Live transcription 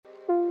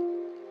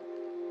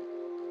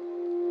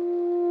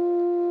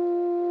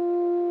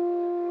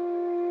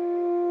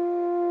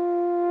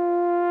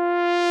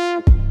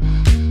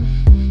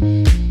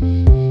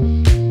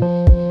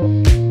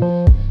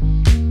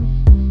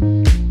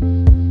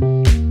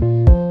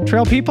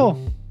Trail people,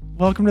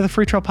 welcome to the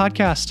Free Trail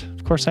Podcast.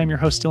 Of course, I'm your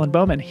host, Dylan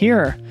Bowman,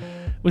 here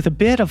with a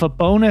bit of a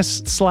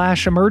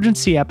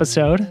bonus/emergency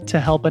episode to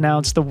help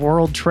announce the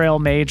World Trail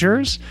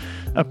Majors,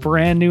 a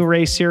brand new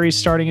race series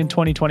starting in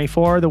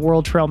 2024. The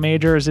World Trail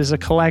Majors is a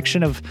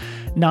collection of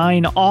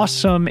 9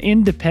 awesome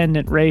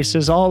independent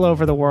races all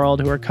over the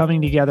world who are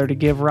coming together to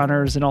give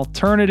runners an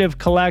alternative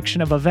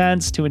collection of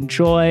events to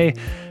enjoy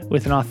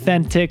with an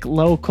authentic,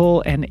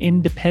 local, and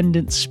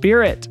independent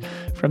spirit.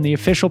 From the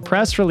official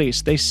press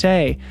release, they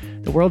say,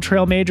 the World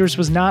Trail Majors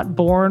was not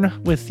born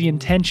with the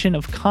intention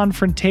of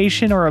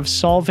confrontation or of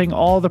solving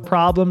all the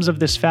problems of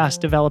this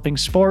fast-developing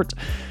sport,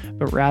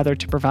 but rather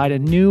to provide a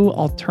new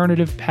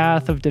alternative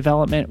path of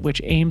development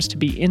which aims to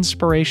be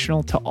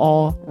inspirational to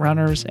all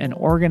runners and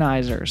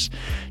organizers.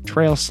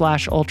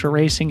 Trail/ultra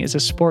racing is a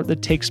sport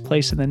that takes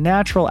place in the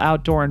natural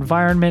outdoor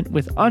environment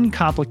with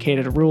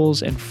uncomplicated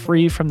rules and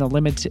free from the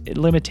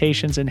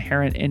limitations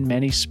inherent in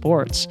many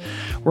sports.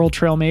 World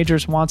Trail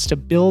Majors wants to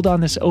build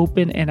on this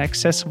open and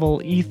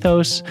accessible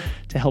ethos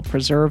to help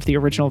preserve the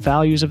original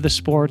values of the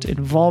sport,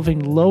 involving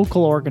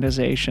local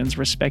organizations,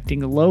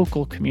 respecting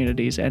local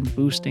communities, and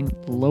boosting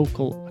local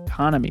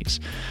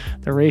economies.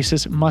 The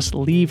races must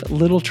leave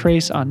little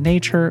trace on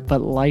nature,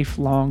 but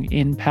lifelong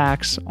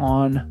impacts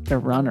on the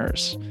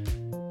runners.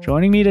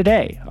 Joining me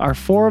today are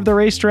 4 of the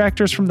race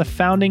directors from the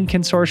founding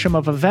consortium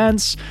of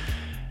events: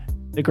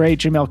 the great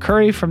Jamil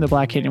Coury from the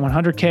Black Canyon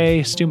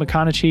 100K, Stu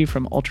McConnachie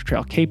from Ultra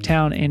Trail Cape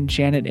Town, and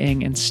Janet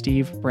Ng and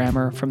Steve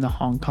Brammar from the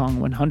Hong Kong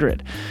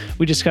 100.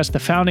 We discussed the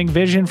founding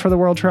vision for the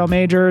World Trail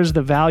Majors,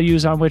 the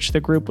values on which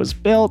the group was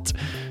built,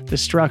 the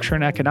structure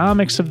and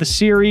economics of the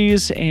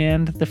series,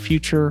 and the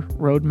future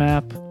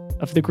roadmap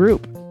of the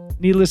group.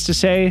 Needless to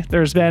say,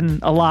 there's been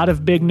a lot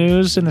of big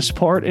news in the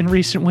sport in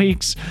recent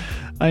weeks.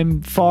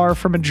 I'm far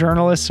from a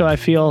journalist, so I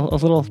feel a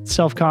little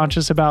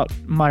self-conscious about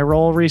my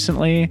role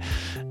recently.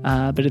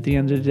 But at the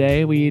end of the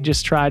day, we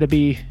just try to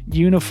be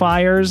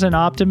unifiers and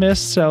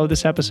optimists. So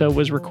this episode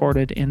was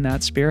recorded in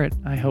that spirit.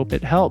 I hope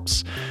it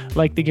helps.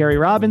 Like the Gary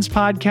Robbins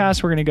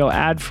podcast, we're going to go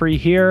ad-free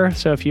here.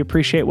 So if you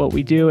appreciate what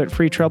we do at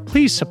Free Trail,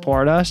 please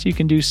support us. You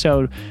can do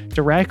so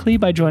directly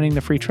by joining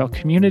the Free Trail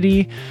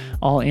community.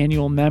 All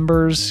annual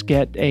members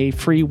get a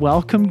free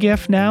welcome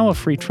gift now, a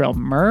Free Trail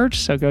merch.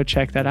 So go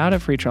check that out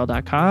at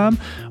freetrail.com.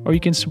 Or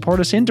you can support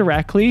us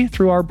indirectly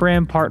through our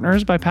brand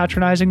partners by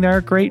patronizing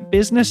their great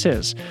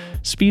businesses.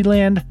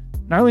 Speedland,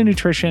 Gnarly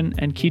Nutrition,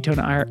 and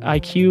Ketone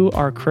IQ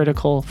are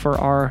critical for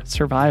our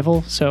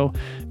survival. So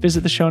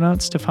visit the show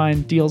notes to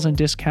find deals and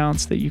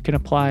discounts that you can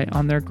apply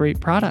on their great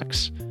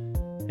products.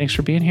 Thanks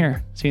for being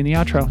here. See you in the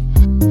outro.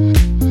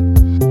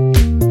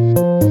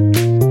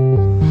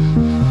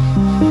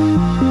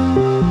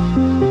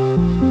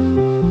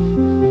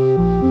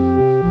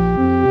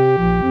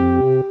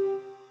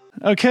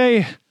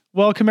 Okay.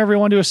 Welcome,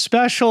 everyone, to a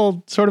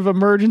special sort of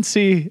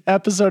emergency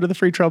episode of the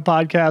Free Trail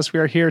Podcast. We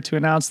are here to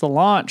announce the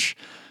launch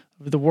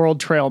of the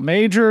World Trail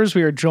Majors.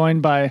 We are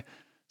joined by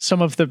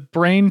some of the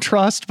brain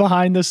trust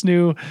behind this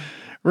new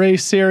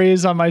race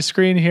series. On my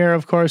screen here,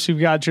 of course, we've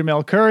got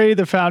Jamil Coury,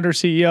 the founder,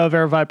 CEO of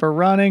Air Viper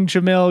Running.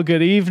 Jamil,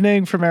 good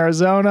evening from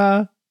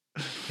Arizona.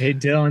 Hey,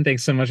 Dylan,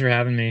 thanks so much for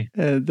having me.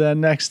 And then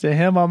next to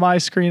him, on my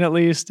screen at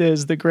least,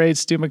 is the great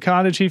Stu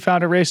McConnachie,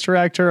 founder, race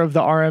director of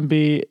the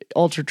RMB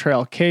Ultra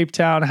Trail Cape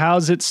Town.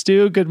 How's it,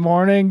 Stu? Good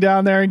morning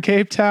down there in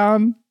Cape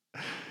Town.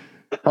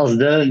 How's it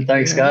doing?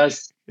 Thanks,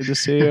 guys. Good to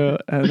see you.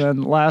 And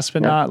then last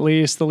but not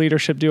least, the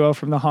leadership duo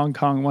from the Hong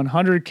Kong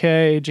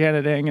 100K,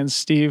 Janet Ng and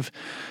Steve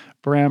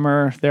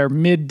Brammar. They're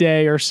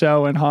midday or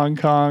so in Hong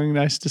Kong.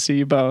 Nice to see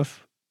you both.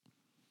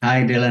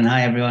 Hi, Dylan.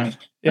 Hi, everyone.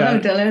 Yeah. Hello,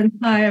 Dylan.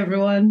 Hi,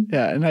 everyone.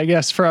 Yeah, and I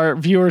guess for our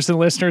viewers and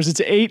listeners,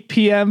 it's 8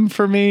 p.m.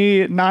 for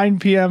me, 9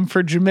 p.m.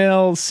 for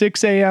Jamil,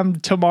 6 a.m.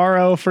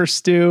 tomorrow for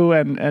Stu,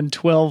 and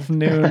 12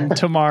 noon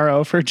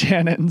tomorrow for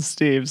Janet and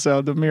Steve.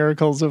 So the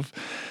miracles of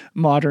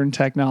modern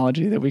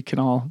technology that we can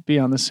all be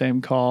on the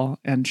same call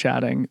and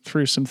chatting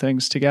through some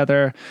things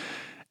together.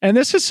 And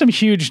this is some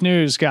huge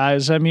news,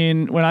 guys. I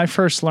mean, when I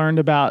first learned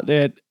about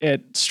it,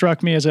 it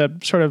struck me as a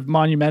sort of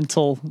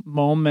monumental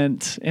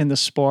moment in the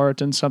sport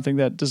and something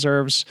that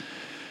deserves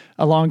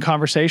a long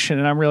conversation.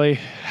 And I'm really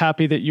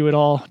happy that you would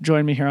all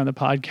join me here on the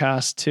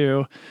podcast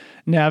to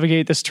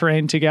navigate this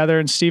terrain together.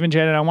 And Steve and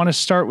Janet, I want to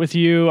start with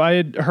you. I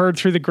had heard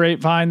through the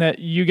grapevine that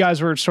you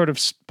guys were sort of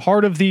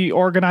part of the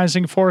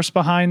organizing force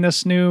behind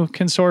this new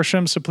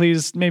consortium. So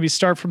please maybe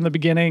start from the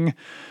beginning.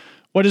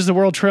 What is the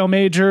World Trail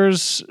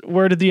Majors?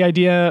 Where did the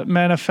idea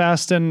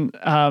manifest? And,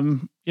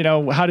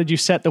 how did you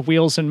set the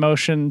wheels in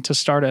motion to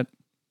start it?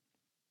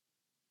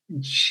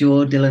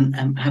 Sure, Dylan.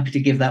 I'm happy to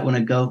give that one a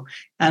go.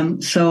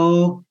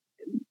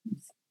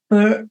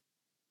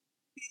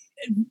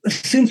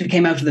 Since we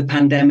came out of the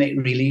pandemic,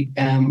 really,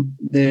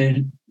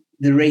 the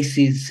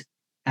races,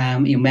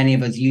 many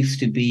of us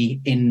used to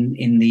be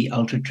in the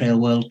Ultra Trail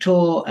World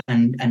Tour,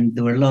 and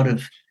there were a lot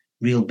of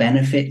real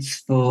benefits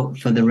for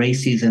the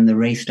races and the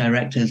race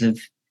directors of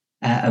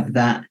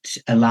that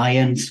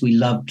alliance. We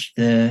loved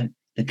the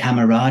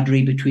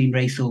camaraderie between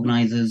race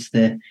organizers,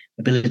 the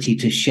ability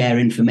to share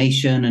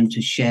information and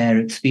to share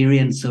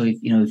experience. So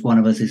if one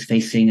of us is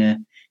facing a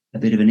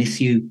bit of an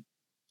issue,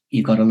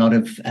 you've got a lot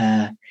of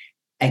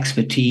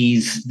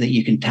expertise that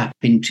you can tap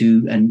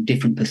into and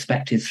different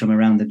perspectives from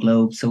around the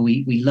globe. So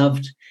we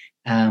loved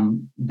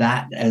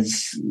that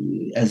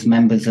as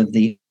members of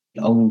the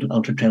old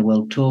Ultra Trail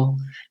World Tour,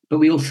 but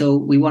we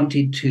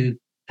wanted to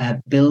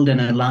build an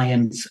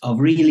alliance of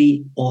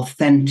really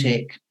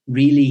authentic,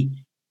 really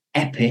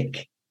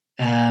epic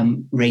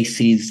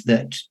races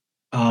that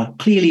are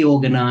clearly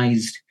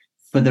organized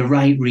for the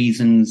right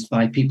reasons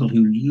by people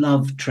who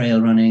love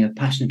trail running, are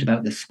passionate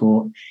about the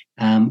sport,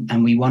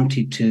 and we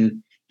wanted to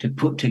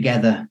put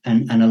together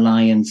an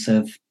alliance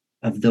of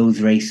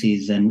those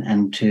races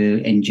and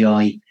to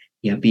enjoy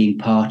being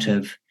part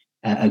of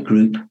a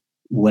group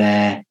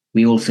where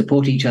we all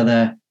support each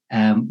other.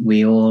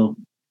 We all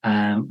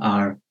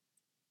are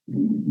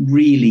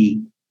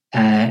really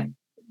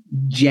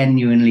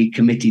genuinely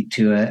committed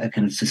to a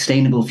kind of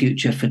sustainable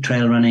future for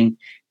trail running,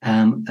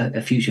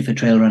 a future for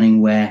trail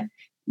running where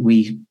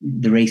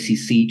the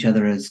races see each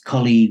other as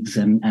colleagues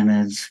and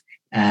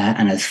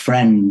as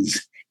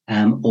friends,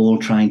 all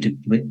trying to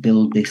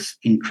build this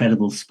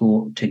incredible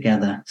sport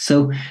together.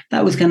 So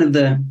that was kind of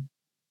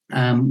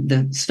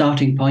the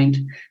starting point.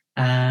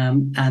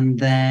 And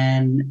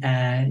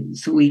then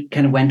so we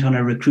kind of went on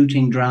a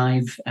recruiting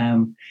drive,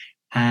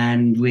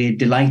 and we're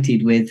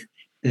delighted with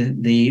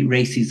the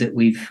races that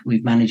we've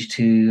managed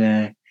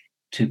to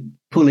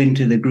pull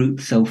into the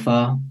group so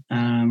far,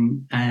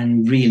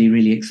 and really,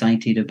 really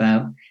excited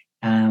about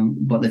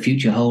what the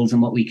future holds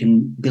and what we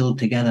can build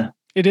together.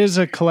 It is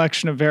a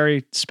collection of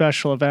very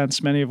special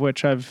events, many of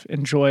which I've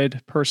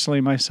enjoyed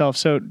personally myself.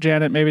 So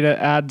Janet, maybe to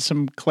add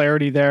some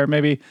clarity there,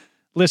 maybe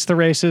list the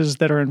races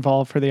that are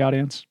involved for the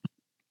audience.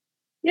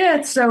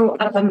 Yeah, so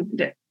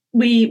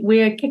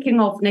we're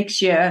kicking off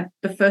next year.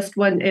 The first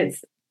one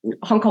is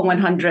Hong Kong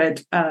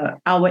 100.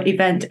 Our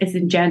event is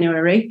in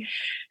January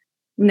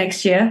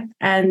next year,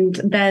 and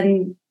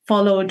then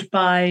followed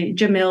by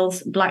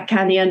Jamil's Black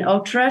Canyon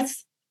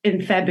Ultras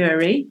in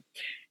February.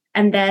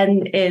 And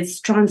then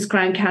is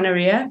Trans-Gran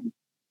Canaria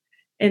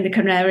in the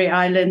Canary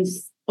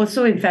Islands,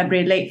 also in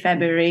February, late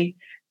February,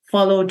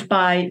 followed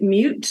by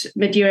Mute,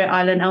 Madeira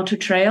Island Ultra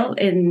Trail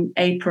in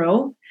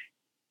April.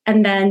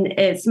 And then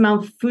it's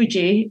Mount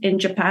Fuji in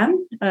Japan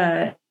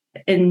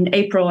in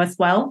April as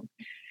well.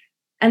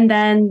 And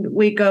then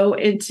we go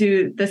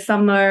into the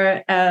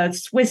summer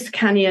Swiss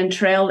Canyon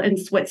Trail in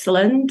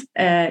Switzerland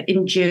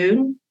in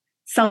June,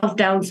 South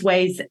Downs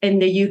Ways in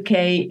the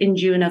UK in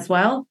June as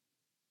well,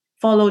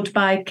 followed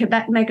by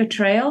Quebec Mega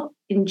Trail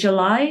in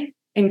July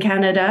in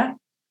Canada,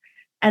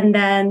 and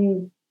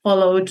then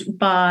followed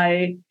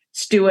by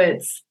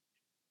Stewart's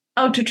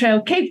Ultra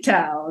Trail Cape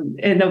Town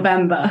in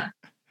November.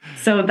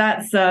 So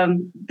that's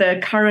the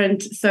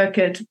current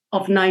circuit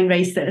of 9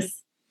 races.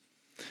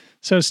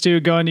 So Stu,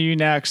 going to you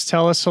next,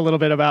 tell us a little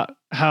bit about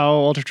how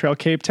Ultra Trail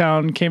Cape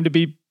Town came to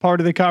be part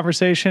of the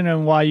conversation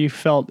and why you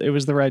felt it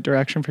was the right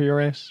direction for your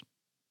race.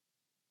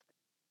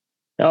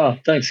 Oh,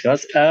 thanks,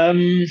 guys.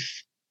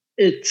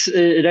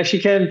 It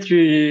actually came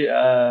through,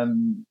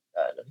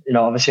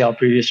 obviously our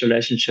previous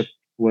relationship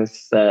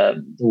with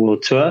the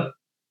World Tour,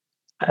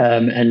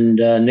 and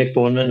Nick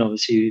Bourneman,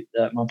 obviously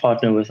my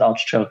partner with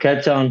Ultra Trail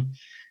Cape Town,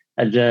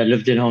 had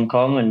lived in Hong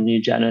Kong and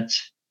knew Janet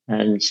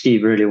and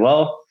Steve really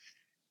well.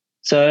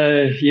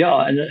 So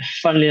yeah, and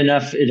funnily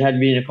enough, it had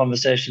been a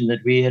conversation that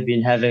we had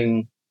been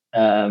having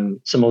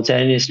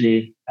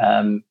simultaneously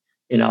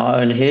in our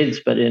own heads,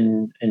 but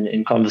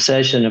in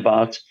conversation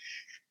about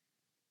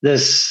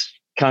this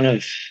kind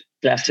of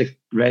classic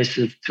race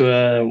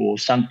tour or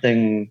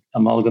something,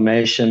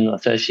 amalgamation,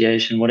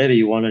 association, whatever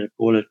you wanted to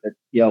call it. But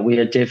yeah, we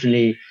had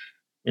definitely,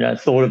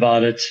 thought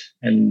about it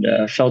and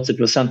felt it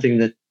was something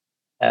that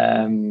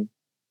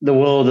the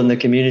world and the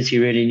community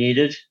really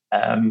needed.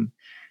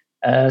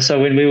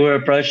 So when we were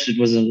approached, it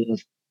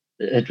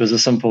was a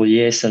simple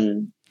yes,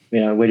 and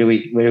where do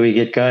we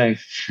get going?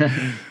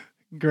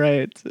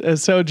 Great.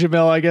 So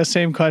Jamil, I guess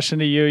same question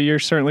to you. You're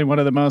certainly one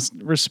of the most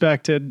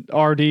respected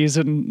RDs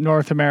in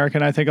North America,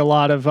 and I think a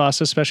lot of us,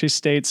 especially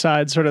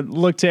stateside, sort of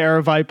look to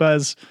Aravaipa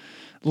as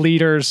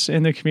leaders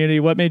in the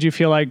community. What made you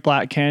feel like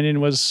Black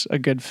Canyon was a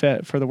good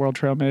fit for the World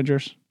Trail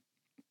Majors?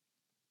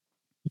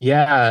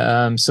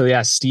 Yeah.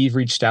 Steve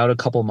reached out a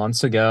couple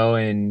months ago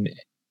and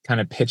kind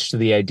of pitched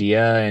the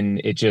idea, and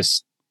it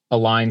just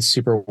aligns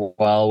super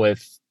well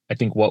with, I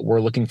think, what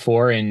we're looking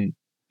for. And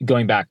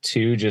going back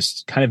to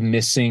just kind of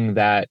missing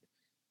that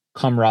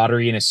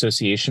camaraderie and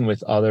association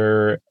with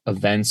other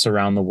events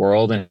around the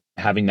world and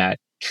having that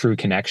true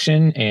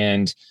connection.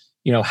 And,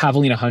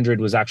 Javelin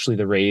 100 was actually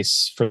the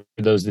race, for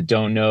those that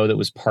don't know, that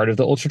was part of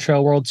the Ultra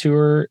Trail World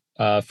Tour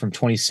from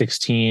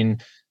 2016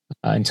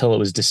 until it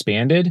was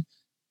disbanded.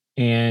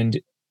 And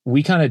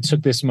we kind of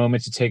took this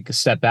moment to take a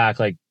step back,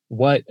 like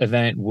what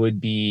event would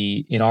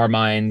be in our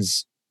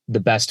minds the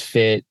best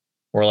fit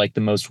or like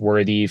the most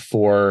worthy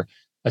for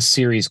a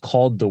series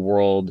called the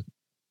World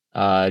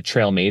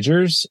Trail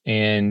Majors.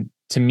 And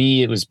to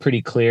me, it was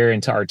pretty clear,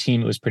 and to our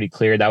team, it was pretty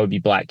clear that would be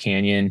Black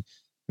Canyon.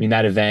 mean,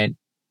 that event,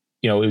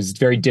 it was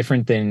very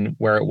different than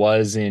where it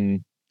was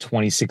in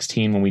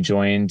 2016 when we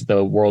joined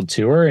the World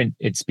Tour. And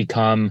it's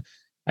become,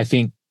 I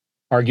think,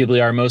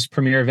 arguably our most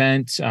premier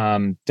event,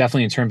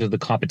 definitely in terms of the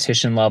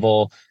competition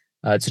level.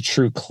 It's a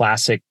true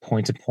classic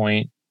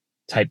point-to-point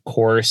type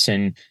course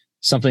and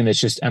something that's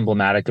just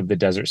emblematic of the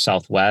desert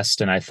Southwest.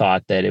 And I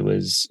thought that it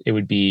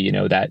would be,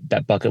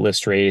 that bucket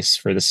list race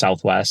for the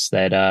Southwest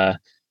that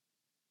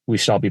we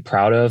should all be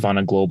proud of on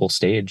a global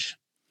stage.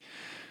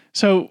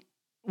 So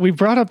we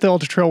brought up the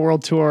Ultra Trail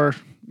World Tour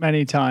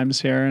many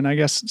times here, and I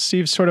guess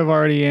Steve sort of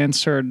already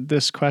answered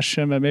this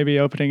question, but maybe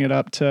opening it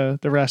up to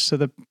the rest of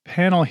the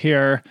panel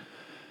here,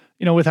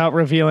 without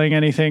revealing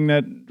anything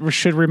that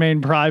should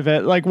remain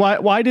private. Like,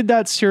 why did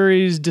that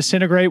series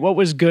disintegrate? What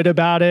was good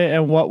about it,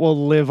 and what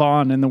will live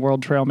on in the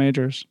World Trail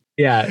Majors?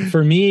 Yeah,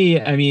 for me,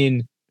 I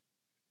mean,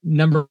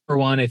 number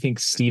one, I think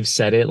Steve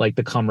said it, like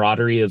the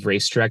camaraderie of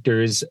race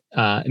directors,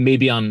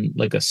 maybe on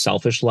like a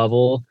selfish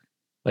level,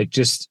 like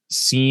just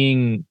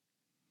seeing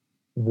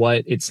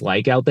what it's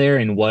like out there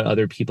and what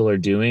other people are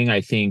doing. I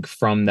think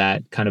from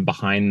that kind of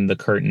behind the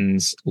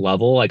curtains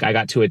level, like I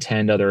got to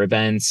attend other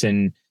events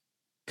and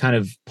kind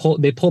of pull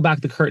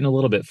back the curtain a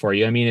little bit for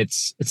you. I mean,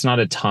 it's not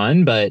a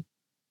ton, but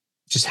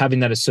just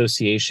having that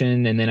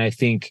association. And then I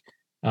think,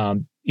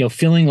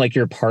 feeling like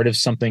you're part of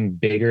something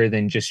bigger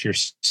than just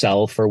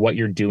yourself or what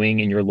you're doing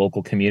in your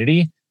local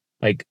community.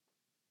 Like,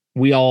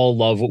 we all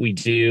love what we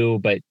do,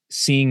 but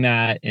seeing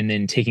that and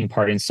then taking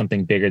part in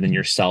something bigger than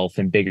yourself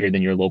and bigger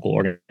than your local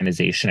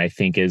organization, I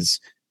think is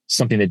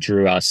something that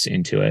drew us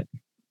into it.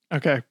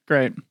 Okay,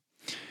 great.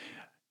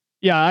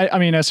 Yeah, I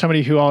mean, as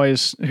somebody who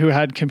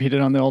had competed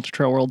on the Ultra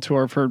Trail World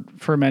Tour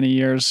for many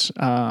years,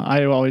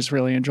 I always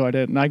really enjoyed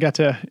it, and I got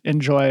to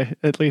enjoy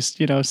at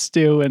least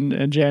Stu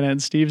and Janet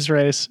and Steve's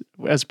race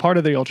as part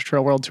of the Ultra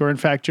Trail World Tour. In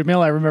fact,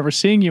 Jamil, I remember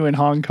seeing you in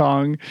Hong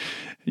Kong.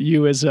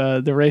 You as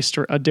a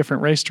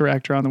different race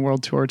director on the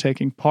World Tour,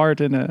 taking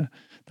part in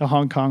the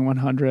Hong Kong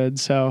 100.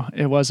 So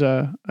it was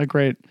a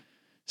great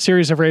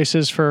series of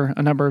races for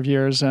a number of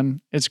years,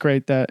 and it's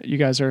great that you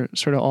guys are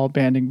sort of all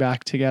banding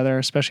back together,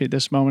 especially at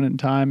this moment in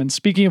time. And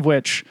speaking of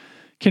which,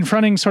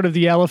 confronting sort of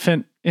the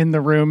elephant in the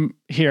room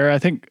here, I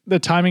think the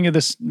timing of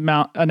this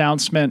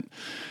announcement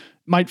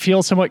might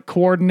feel somewhat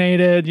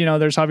coordinated.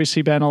 There's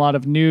obviously been a lot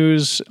of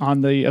news on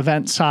the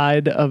event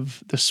side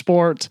of the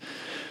sport.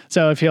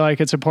 So I feel like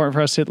it's important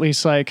for us to at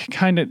least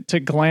kind of to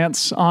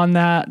glance on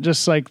that,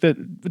 just like the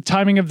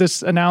timing of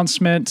this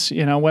announcement,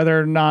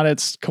 whether or not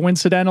it's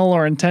coincidental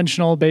or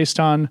intentional based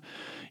on,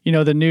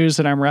 the news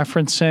that I'm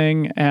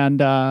referencing,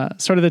 and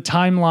sort of the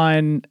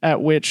timeline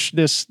at which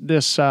this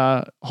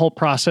whole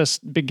process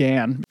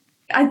began.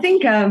 I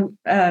think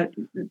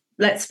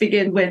let's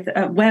begin with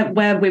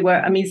where we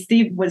were. I mean,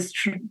 Steve was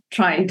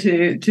trying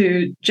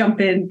to jump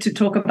in to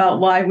talk about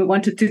why we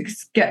wanted to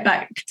get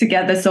back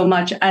together so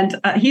much. And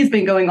he's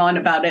been going on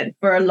about it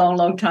for a long,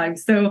 long time.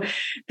 So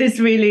this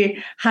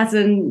really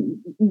hasn't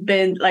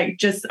been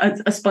just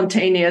a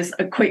spontaneous,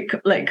 a quick,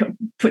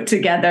 put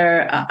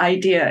together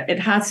idea. It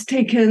has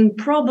taken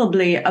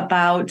probably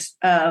about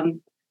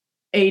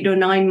 8 or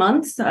 9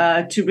 months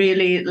to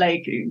really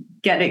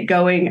get it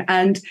going.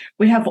 And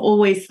we have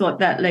always thought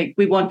that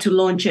we want to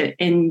launch it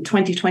in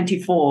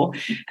 2024.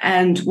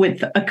 And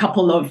with a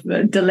couple of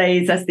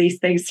delays, as these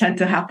things tend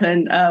to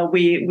happen,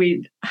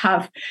 we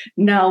have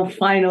now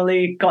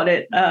finally got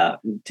it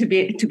to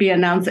be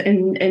announced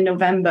in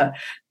November.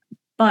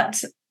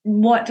 But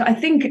what I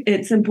think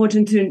it's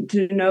important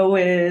to know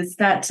is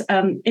that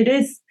it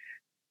is,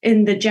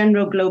 in the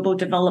general global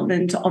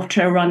development of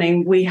trail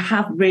running, we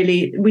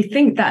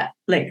think that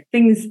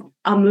things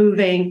are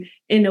moving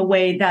in a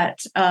way that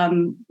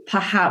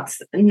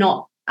perhaps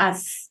not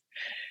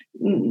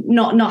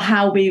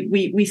how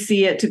we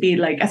see it to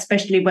be,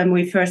 especially when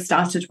we first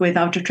started with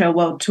Ultra Trail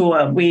World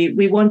Tour.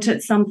 We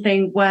wanted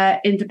something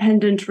where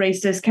independent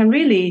racers can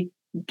really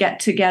get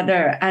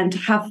together and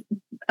have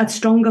a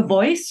stronger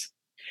voice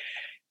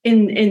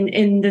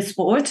in the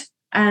sport.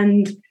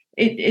 And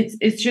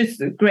it's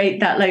just great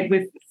that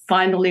we've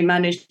finally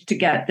managed to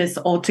get this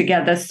all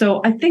together.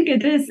 So I think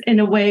it is, in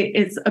a way,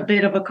 it's a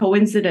bit of a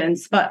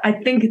coincidence, but I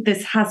think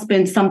this has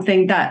been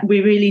something that we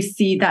really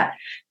see that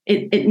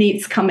it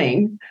needs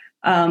coming.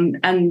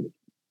 And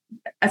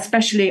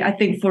especially, I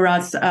think for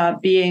us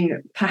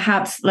being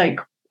perhaps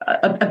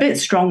a bit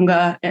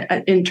stronger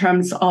in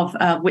terms of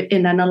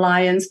in an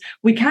alliance,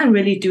 we can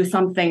really do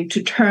something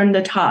to turn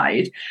the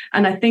tide.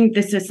 And I think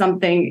this is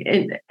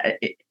something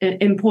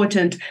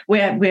important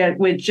where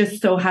we're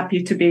just so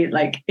happy to be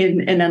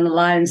in an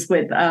alliance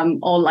with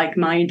all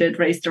like-minded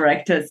race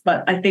directors.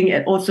 But I think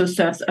it also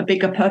serves a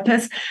bigger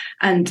purpose.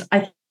 And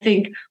I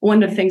think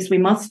one of the things we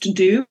must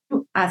do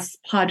as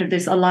part of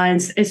this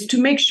alliance is to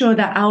make sure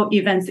that our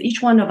events,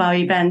 each one of our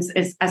events,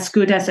 is as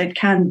good as it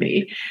can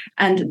be.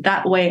 And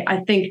that way, I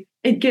think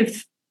it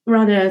gives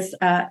runners,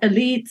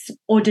 elites,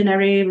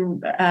 ordinary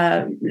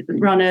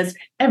runners,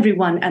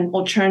 everyone an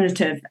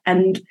alternative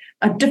and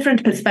a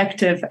different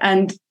perspective,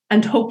 and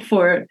hope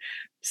for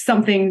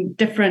something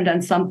different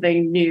and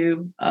something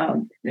new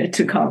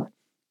to come.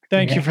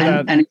 Thank you for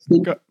that. And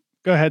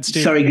Go ahead,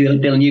 Steve. Sorry,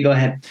 Dylan, you go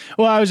ahead.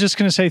 Well, I was just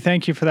going to say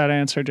thank you for that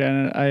answer,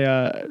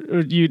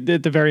 Janet. You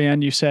at the very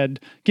end, you said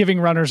giving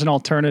runners an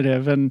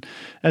alternative, and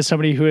as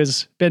somebody who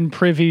has been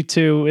privy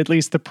to at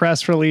least the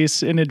press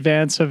release in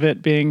advance of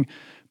it being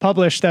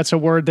published, that's a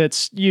word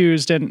that's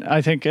used, and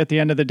I think at the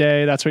end of the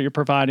day, that's what you're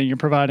providing. You're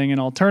providing an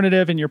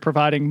alternative, and you're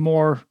providing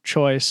more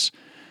choice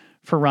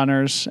for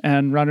runners,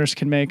 and runners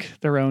can make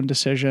their own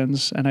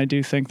decisions. And I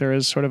do think there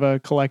is sort of a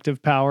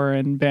collective power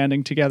in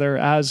banding together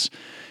as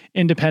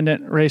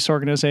independent race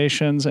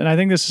organizations. And I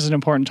think this is an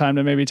important time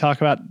to maybe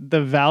talk about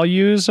the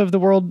values of the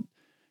World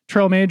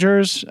Trail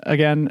Majors.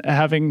 Again,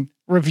 having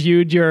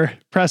reviewed your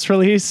press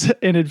release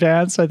in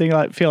advance, I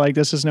feel like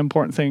this is an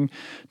important thing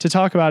to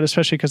talk about,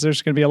 especially because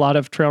there's going to be a lot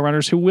of trail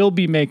runners who will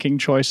be making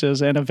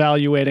choices and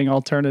evaluating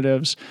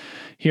alternatives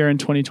here in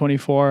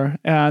 2024.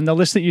 And the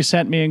list that you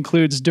sent me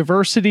includes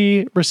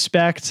diversity,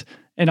 respect,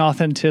 and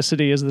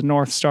authenticity as the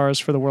North Stars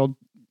for the World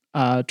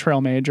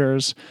Trail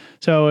Majors.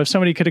 So if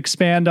somebody could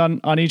expand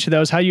on each of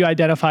those, how you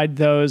identified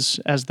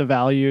those as the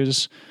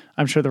values,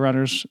 I'm sure the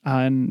runners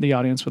and the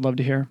audience would love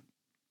to hear.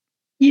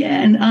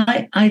 Yeah, and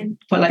I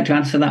quite like to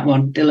answer that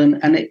one, Dylan.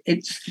 And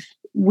it's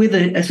with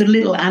as a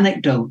little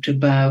anecdote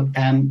about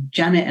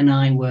Janet and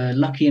I were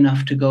lucky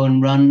enough to go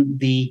and run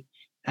the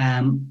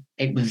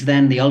it was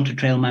then the Ultra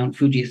Trail Mount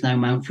Fuji. It's now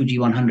Mount Fuji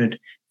 100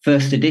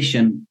 first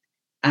edition,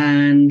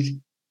 and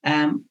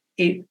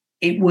it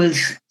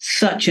was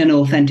such an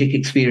authentic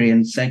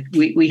experience. Like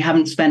we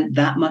haven't spent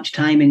that much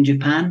time in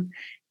Japan,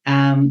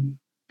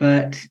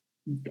 but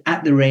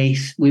at the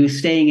race we were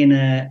staying in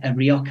a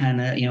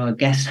ryokan, a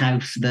guest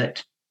house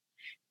that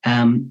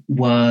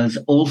was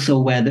also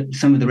where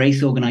some of the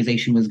race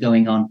organization was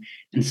going on,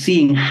 and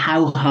seeing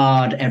how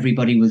hard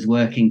everybody was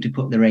working to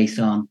put the race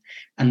on,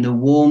 and the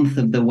warmth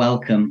of the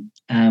welcome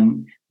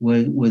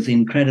was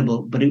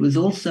incredible. But it was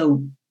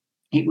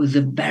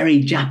a very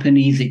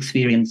Japanese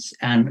experience,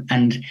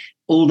 and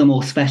all the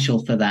more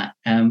special for that.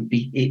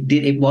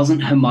 It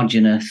wasn't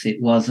homogenous.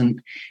 It wasn't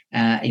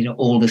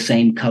all the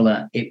same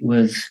color. It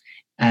was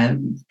a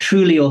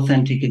truly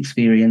authentic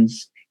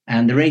experience.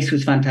 And the race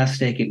was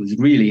fantastic. It was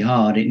really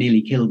hard. It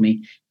nearly killed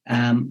me.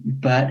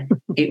 But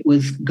it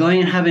was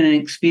going and having an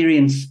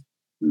experience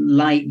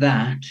like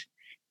that.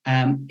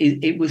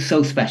 It was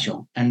so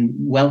special and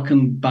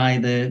welcomed by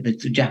the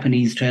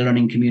Japanese trail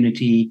running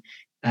community.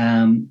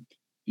 A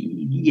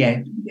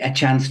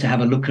chance to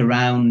have a look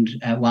around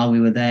while we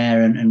were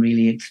there and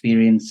really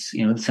experience,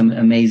 some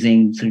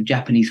amazing sort of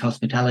Japanese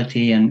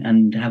hospitality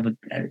and have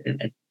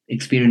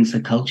experience the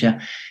culture.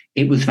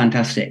 It was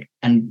fantastic.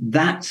 And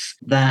that's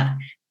that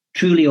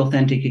truly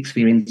authentic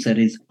experience that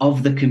is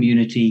of the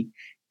community,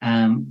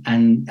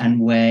 and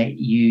where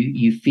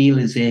you feel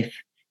as if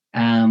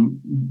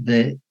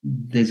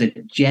there's a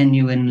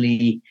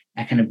genuinely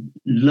a kind of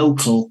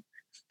local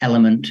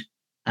element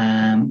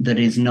that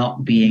is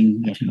not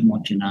being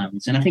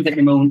homogenized. And I think at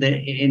the moment that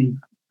in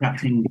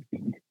practicing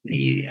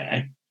the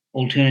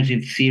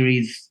alternative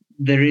series,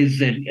 there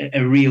is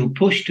a real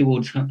push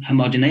towards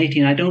homogeneity,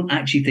 and I don't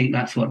actually think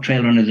that's what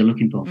trail runners are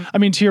looking for. I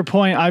mean, to your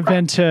point, I've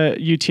been to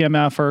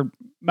UTMF or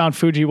Mount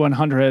Fuji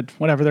 100,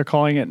 whatever they're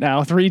calling it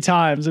now, 3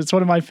 times. It's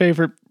one of my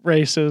favorite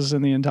races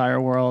in the entire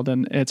world,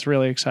 and it's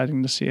really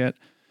exciting to see it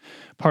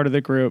part of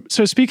the group.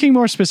 So speaking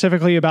more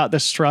specifically about the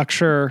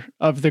structure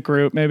of the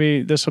group,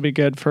 maybe this will be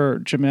good for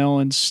Jamil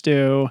and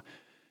Stu.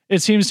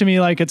 It seems to me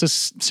like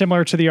it's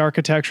similar to the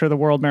architecture of the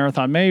World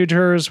Marathon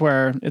Majors,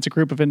 where it's a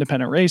group of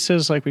independent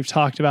races like we've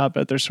talked about,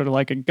 but there's sort of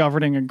like a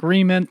governing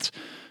agreement,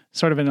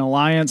 sort of an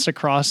alliance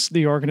across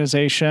the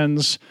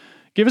organizations.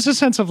 Give us a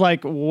sense of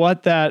like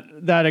what that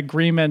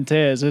agreement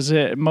is. Is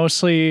it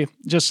mostly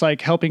just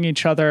like helping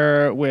each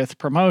other with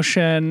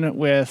promotion,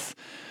 with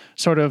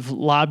sort of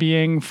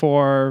lobbying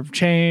for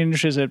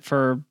change? Is it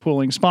for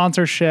pooling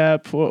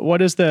sponsorship?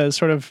 What is the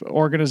sort of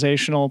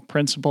organizational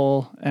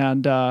principle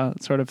and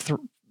sort of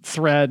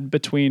thread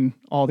between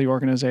all the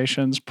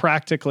organizations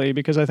practically?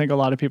 Because I think a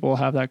lot of people will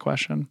have that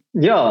question.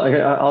 Yeah,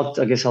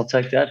 I guess I'll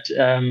take that.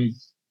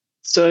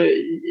 So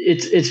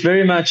it's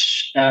very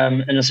much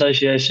an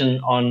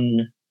association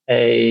on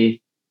a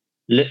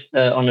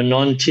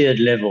non-tiered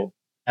level.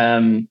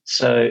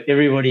 So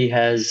everybody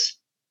has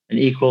an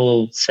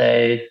equal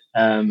say.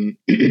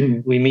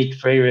 We meet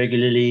very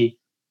regularly,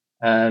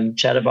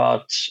 chat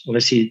about,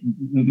 obviously,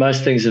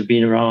 most things have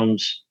been around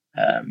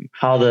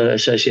how the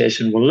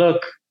association will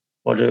look,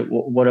 what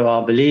are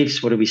our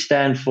beliefs, what do we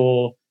stand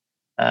for,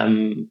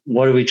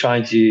 what are we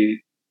trying to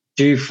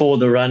do for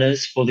the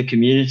runners, for the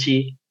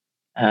community.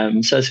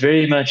 So it's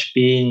very much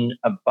been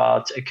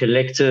about a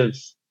collective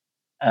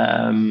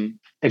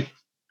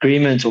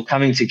agreement or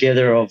coming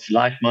together of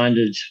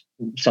like-minded,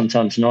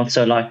 sometimes not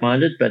so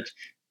like-minded, but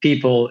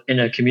people in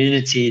a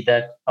community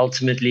that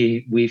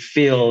ultimately we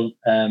feel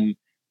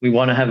we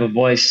want to have a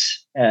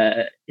voice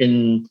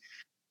in,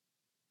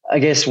 I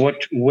guess,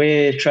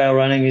 where trail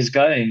running is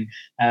going.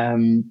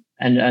 And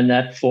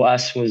that for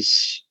us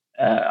was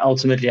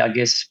ultimately, I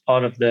guess,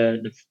 part of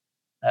the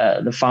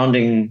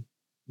founding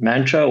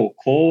mantra or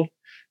core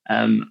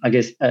I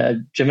guess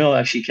Jamil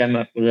actually came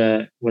up with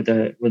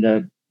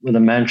a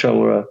mantra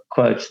or a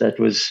quote that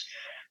was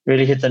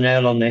really hit the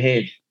nail on the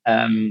head.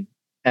 And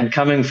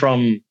coming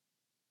from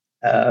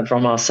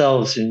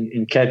ourselves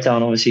in Cape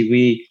Town,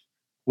 obviously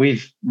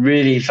we've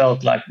really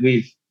felt like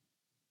we've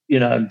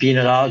been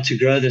allowed to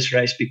grow this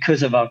race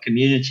because of our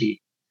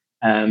community.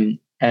 And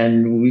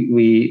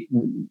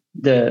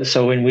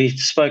so when we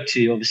spoke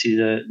to obviously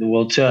the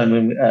World Tour and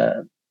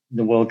when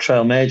the World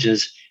Trail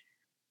Majors,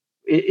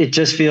 it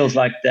just feels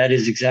like that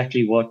is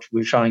exactly what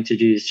we're trying to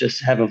do, is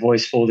just have a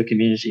voice for the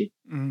community.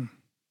 Mm.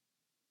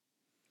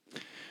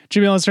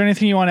 Jamil, is there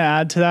anything you want to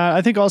add to that?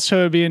 I think also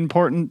it'd be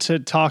important to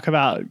talk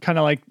about kind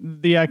of like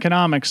the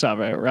economics of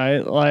it,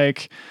 right?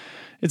 Like,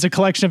 it's a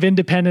collection of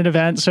independent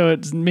events, so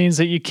it means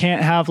that you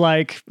can't have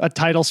like a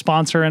title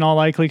sponsor in all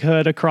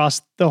likelihood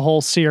across the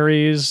whole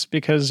series,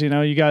 because,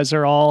 you guys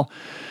are all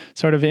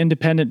sort of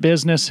independent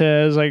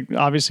businesses. Like,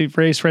 obviously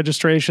race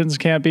registrations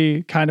can't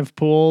be kind of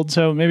pooled.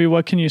 So maybe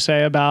what can you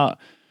say about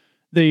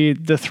the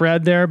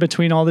thread there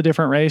between all the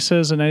different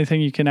races, and anything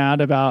you can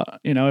add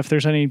about, if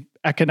there's any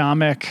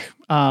economic,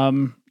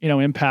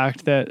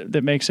 impact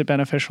that makes it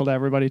beneficial to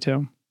everybody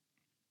too?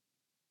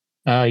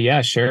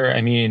 Yeah, sure.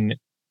 I mean,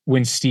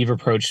 when Steve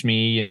approached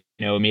me,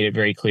 it made it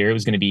very clear it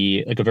was going to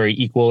be like a very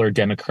equal or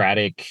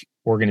democratic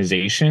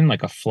organization,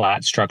 like a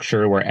flat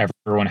structure where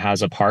everyone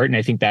has a part. And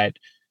I think that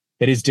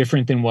is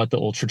different than what the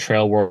Ultra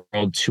Trail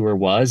World Tour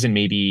was, and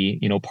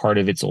maybe, part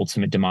of its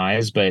ultimate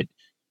demise. But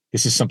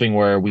this is something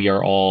where we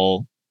are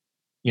all,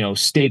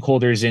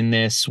 stakeholders in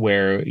this,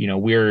 where,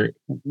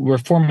 we're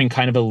forming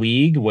kind of a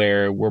league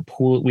where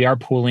we are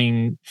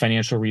pooling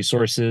financial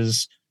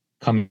resources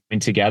coming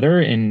together,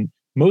 and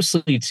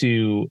mostly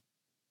to,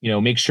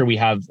 make sure we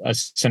have a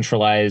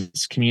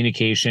centralized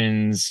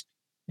communications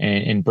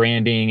and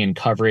branding and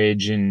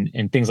coverage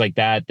and things like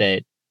that,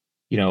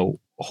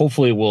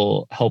 hopefully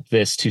will help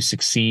this to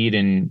succeed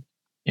and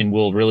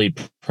will really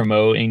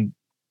promote and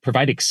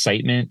provide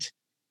excitement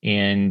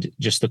and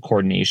just the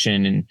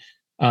coordination. And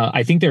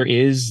I think there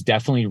is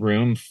definitely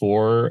room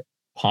for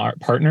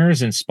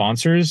partners and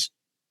sponsors.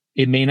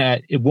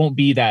 It won't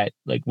be that,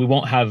 like, we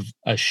won't have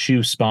a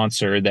shoe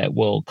sponsor that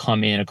will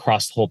come in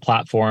across the whole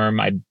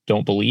platform, I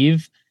don't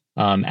believe.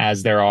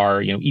 As there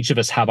are, each of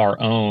us have our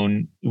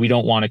own. We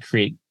don't want to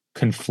create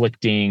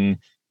conflicting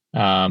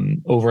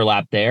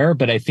overlap there,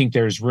 but I think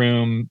there's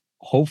room,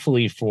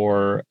 hopefully,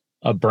 for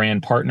a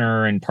brand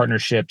partner and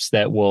partnerships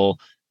that will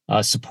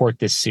support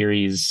this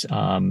series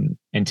and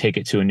take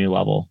it to a new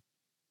level.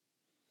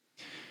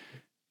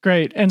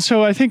 Great. And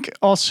so I think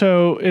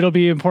also it'll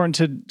be important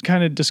to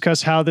kind of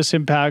discuss how this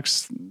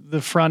impacts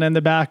the front and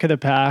the back of the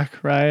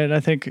pack, right? I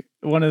think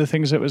one of the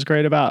things that was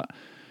great about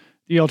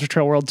the Ultra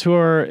Trail World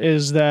Tour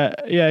is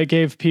that, it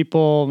gave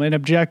people an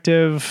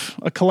objective,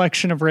 a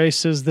collection of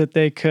races that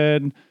they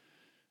could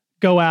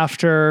go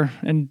after,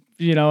 and,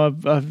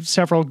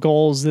 several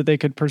goals that they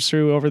could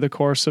pursue over the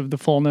course of the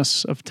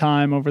fullness of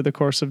time, over the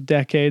course of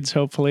decades,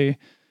 hopefully,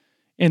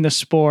 in the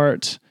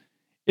sport.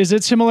 Is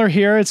it similar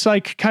here? It's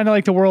like kind of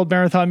like the World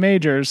Marathon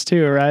Majors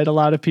too, right? A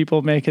lot of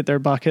people make it their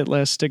bucket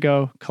list to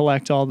go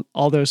collect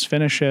all those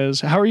finishes.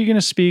 How are you going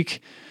to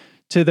speak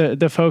to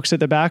the folks at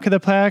the back of the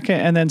pack?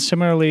 And then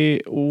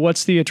similarly,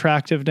 what's the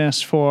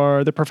attractiveness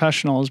for the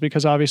professionals?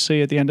 Because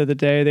obviously at the end of the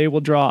day, they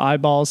will draw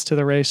eyeballs to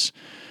the race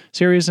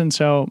series. And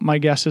so my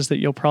guess is that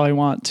you'll probably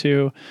want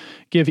to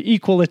give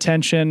equal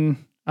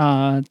attention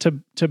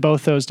to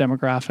both those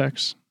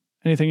demographics.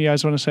 Anything you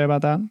guys want to say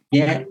about that?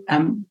 Yeah.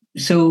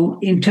 So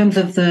in terms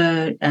of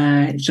the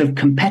sort of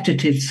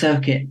competitive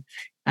circuit,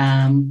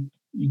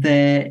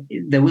 there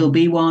will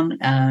be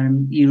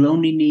one. You'll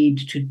only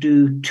need to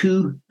do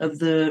 2 of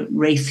the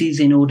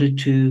races in order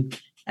to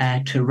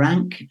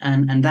rank,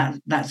 and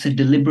that's a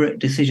deliberate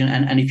decision.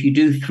 And if you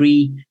do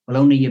 3, well,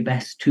 only your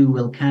best 2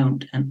 will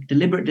count. And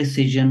deliberate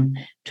decision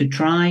to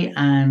try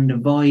and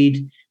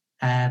avoid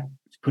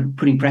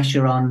putting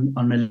pressure on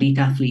elite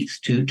athletes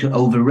to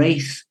over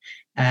race,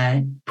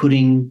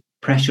 putting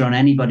pressure on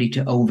anybody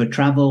to over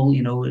travel.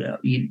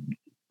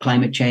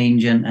 Climate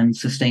change and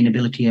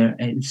sustainability are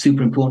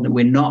super important. That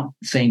we're not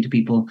saying to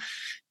people,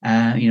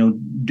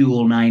 do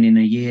all 9 in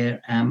a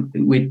year.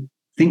 We're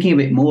thinking of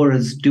it more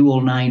as do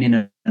all 9 in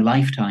a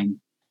lifetime.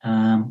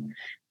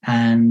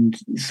 And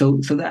so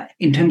that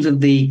in terms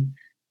of the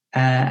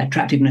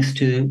attractiveness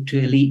to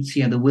elites,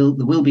 there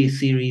will be a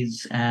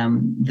series.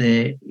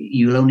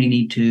 You'll only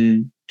need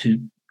to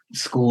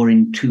score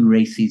in 2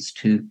 races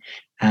to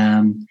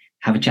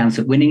have a chance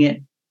at winning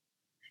it.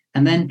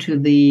 And then to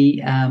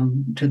the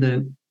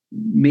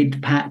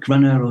mid-pack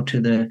runner, or to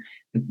the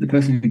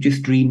person who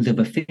just dreams of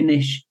a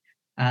finish,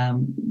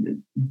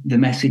 the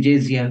message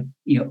is,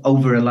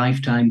 over a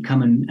lifetime,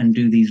 come and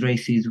do these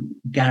races,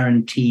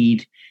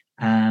 guaranteed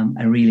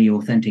a really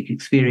authentic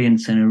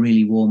experience and a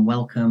really warm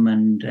welcome,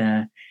 and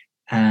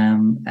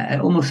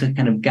almost a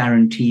kind of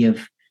guarantee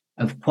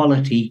of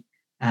quality,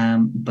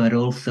 but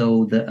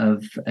also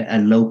of a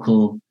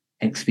local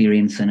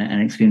experience, and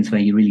an experience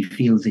where you really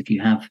feel as if you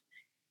have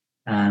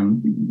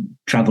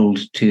traveled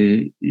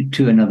to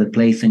another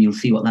place, and you'll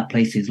see what that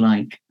place is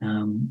like.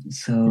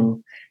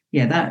 So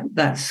yeah,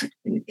 that's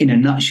in a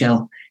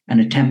nutshell an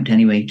attempt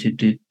anyway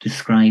to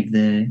describe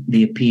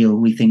the appeal,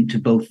 we think, to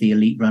both the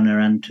elite runner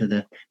and to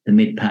the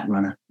mid-pack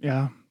runner.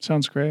 Yeah,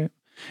 sounds great.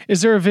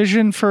 Is there a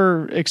vision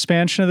for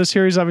expansion of the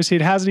series? Obviously,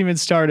 it hasn't even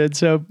started,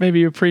 so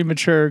maybe a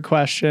premature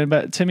question.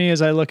 But to me,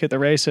 as I look at the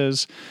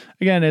races,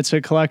 again, it's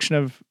a collection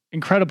of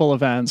incredible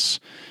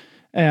events.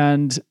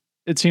 And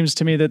it seems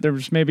to me that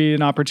there's maybe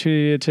an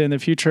opportunity to, in the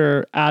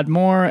future, add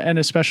more, and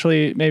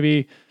especially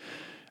maybe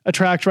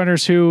attract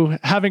runners who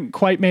haven't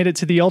quite made it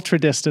to the ultra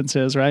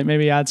distances, right?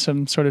 Maybe add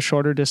some sort of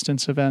shorter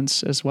distance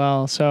events as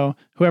well. So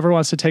whoever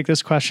wants to take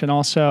this question,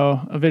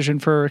 also a vision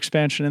for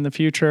expansion in the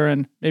future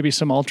and maybe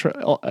some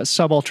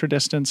sub ultra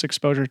distance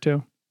exposure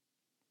too.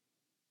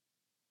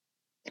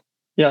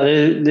 Yeah,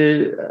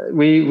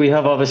 we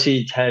have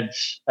obviously had,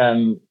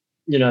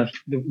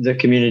 the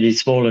community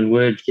small and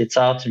word gets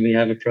out, and we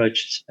have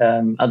approached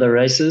other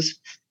races.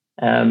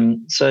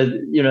 So,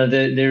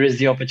 there is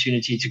the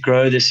opportunity to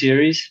grow the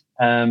series,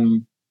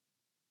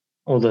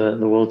 or the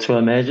World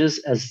Tour majors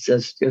as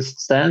it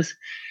stands.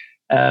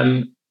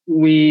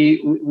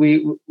 We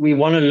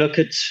want to look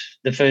at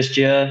the first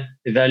year,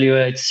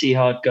 evaluate, see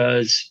how it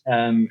goes,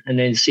 and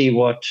then see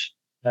what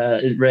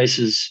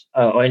races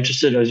are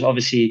interested.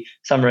 Obviously,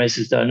 some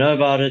races don't know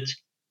about it.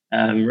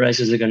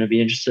 Races are going to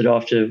be interested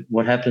after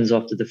what happens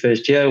after the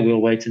first year.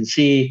 We'll wait and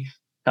see,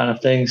 kind of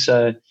thing.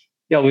 So,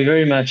 yeah, we're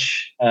very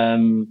much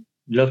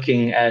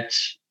looking at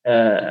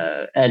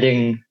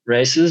adding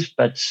races,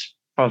 but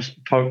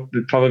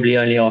probably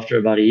only after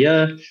about a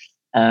year.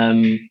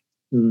 And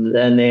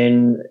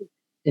then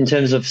in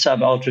terms of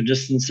sub-ultra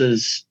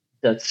distances,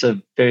 that's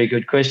a very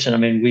good question. I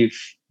mean,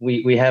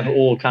 we have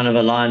all kind of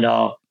aligned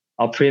our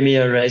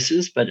premier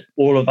races, but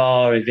all of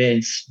our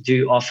events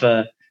do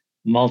offer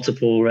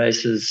multiple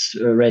race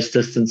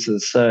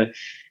distances. So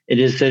it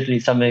is certainly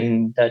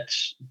something that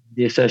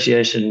the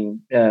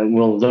association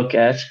will look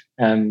at,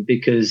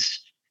 because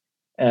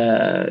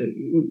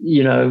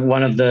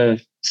one of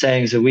the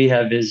sayings that we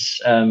have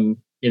is,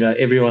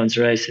 everyone's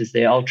race is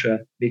their ultra,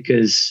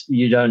 because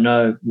you don't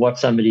know what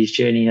somebody's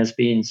journey has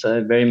been.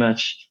 So very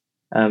much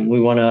we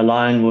want to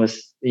align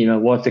with,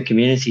 what the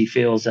community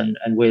feels and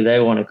where they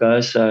want to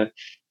go. So,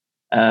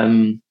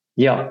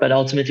 but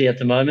ultimately at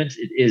the moment,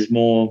 it is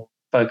more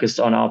focused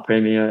on our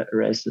premier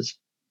races.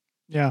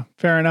 Yeah,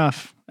 fair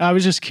enough. I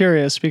was just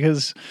curious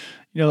because,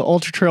 the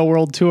Ultra Trail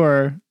World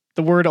Tour,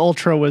 the word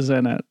ultra was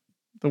in it.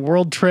 The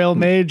World Trail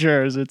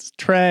Majors, it's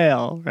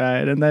trail,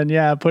 right? And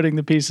then, putting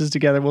the pieces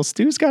together. Well,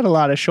 Stu's got a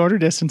lot of shorter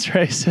distance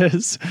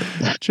races.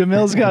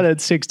 Jamil's got a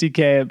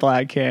 60K at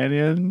Black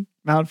Canyon.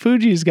 Mount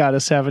Fuji's got a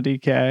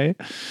 70K.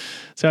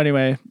 So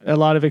anyway, a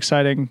lot of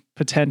exciting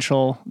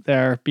potential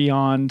there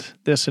beyond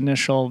this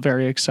initial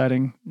very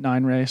exciting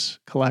 9-race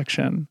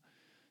collection.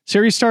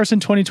 Series starts in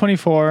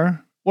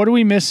 2024. What are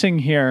we missing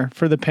here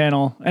for the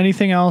panel?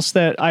 Anything else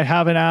that I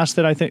haven't asked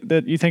that I think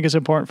that you think is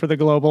important for the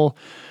global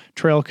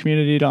trail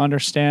community to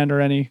understand, or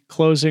any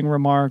closing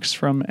remarks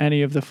from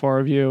any of the four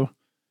of you?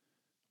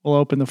 We'll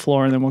open the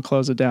floor and then we'll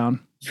close it down.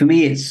 For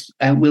me, it's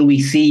will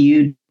we see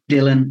you,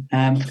 Dylan,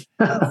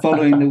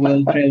 following the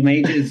World Trail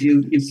Majors?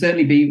 You'll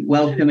certainly be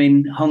welcome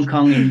in Hong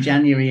Kong in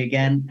January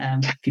again.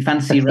 If you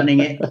fancy running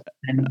it,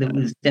 then there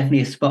was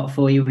definitely a spot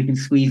for you. We can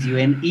squeeze you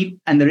in.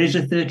 And there is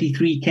a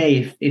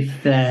 33K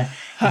if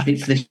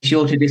it's the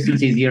shorter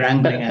distances you're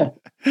angling at.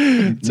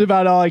 It's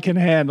about all I can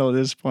handle at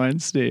this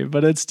point, Steve,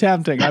 but it's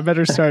tempting. I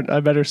better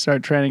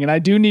start training. And I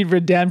do need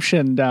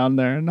redemption down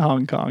there in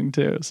Hong Kong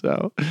too.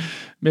 So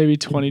maybe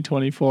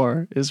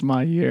 2024 is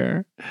my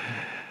year.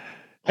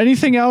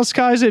 Anything else,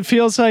 guys? It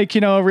feels like,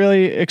 a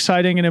really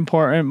exciting and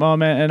important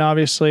moment. And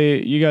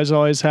obviously you guys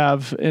always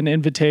have an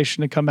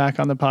invitation to come back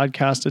on the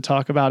podcast to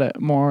talk about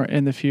it more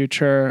in the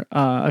future.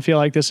 I feel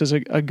like this is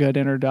a good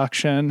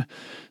introduction.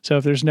 So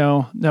if there's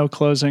no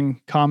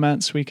closing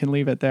comments, we can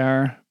leave it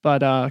there.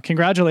 But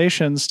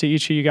congratulations to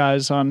each of you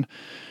guys on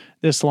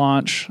this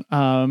launch.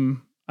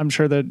 I'm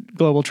sure the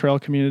global trail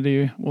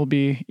community will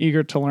be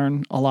eager to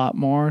learn a lot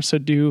more. So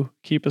do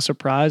keep us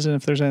apprised. And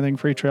if there's anything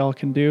Free Trail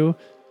can do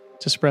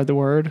to spread the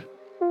word,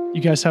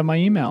 you guys have my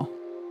email.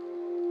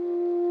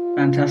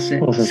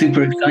 Fantastic. Awesome.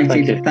 Super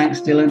excited.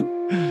 Thanks,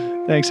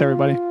 Dylan. Thanks,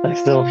 everybody.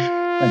 Thanks, Dylan.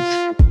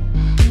 Thanks.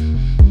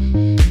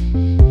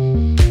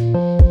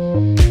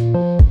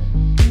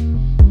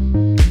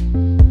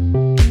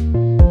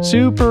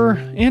 Super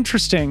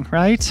interesting,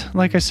 right?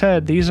 Like I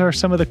said, these are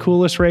some of the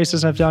coolest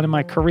races I've done in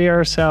my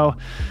career, so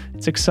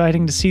it's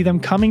exciting to see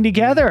them coming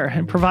together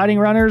and providing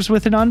runners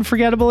with an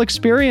unforgettable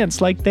experience,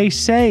 like they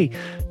say.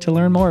 To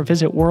learn more,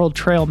 visit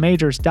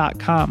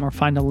worldtrailmajors.com or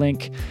find a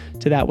link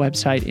to that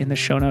website in the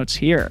show notes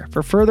here.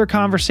 For further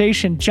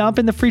conversation, jump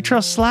in the Free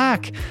Trail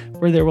Slack,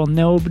 where there will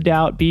no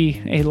doubt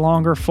be a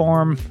longer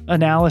form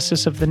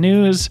analysis of the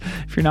news.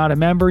 If you're not a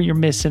member, you're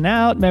missing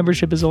out.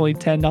 Membership is only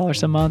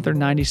 $10 a month or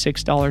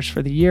 $96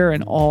 for the year,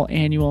 and all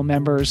annual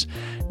members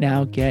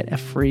now get a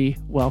free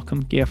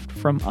welcome gift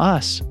from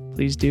us.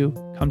 Please do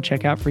come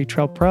check out Free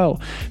Trail Pro.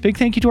 Big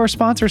thank you to our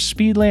sponsor,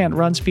 Speedland.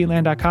 Run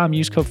speedland.com.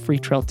 Use code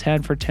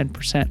FreeTrail10 for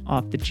 10%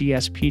 off the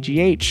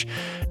GSPGH.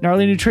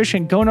 Gnarly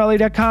Nutrition. Go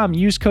gnarly.com.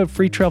 Use code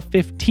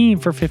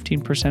FreeTrail15 for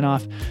 15%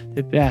 off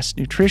the best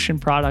nutrition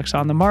products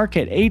on the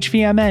market.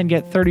 HVMN.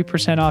 Get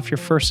 30% off your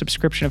first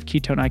subscription of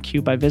Ketone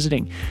IQ by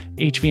visiting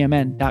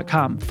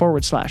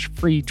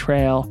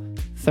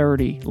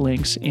hvmn.com/freetrail30.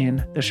 Links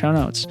in the show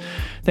notes.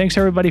 Thanks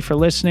everybody for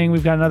listening.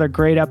 We've got another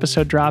great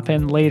episode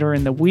dropping later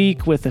in the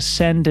week with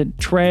Ascendant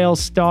Trail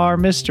star,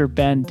 Mr.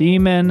 Ben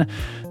Demon.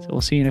 So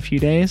we'll see you in a few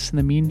days. In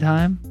the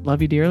meantime,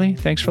 love you dearly.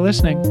 Thanks for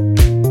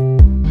listening.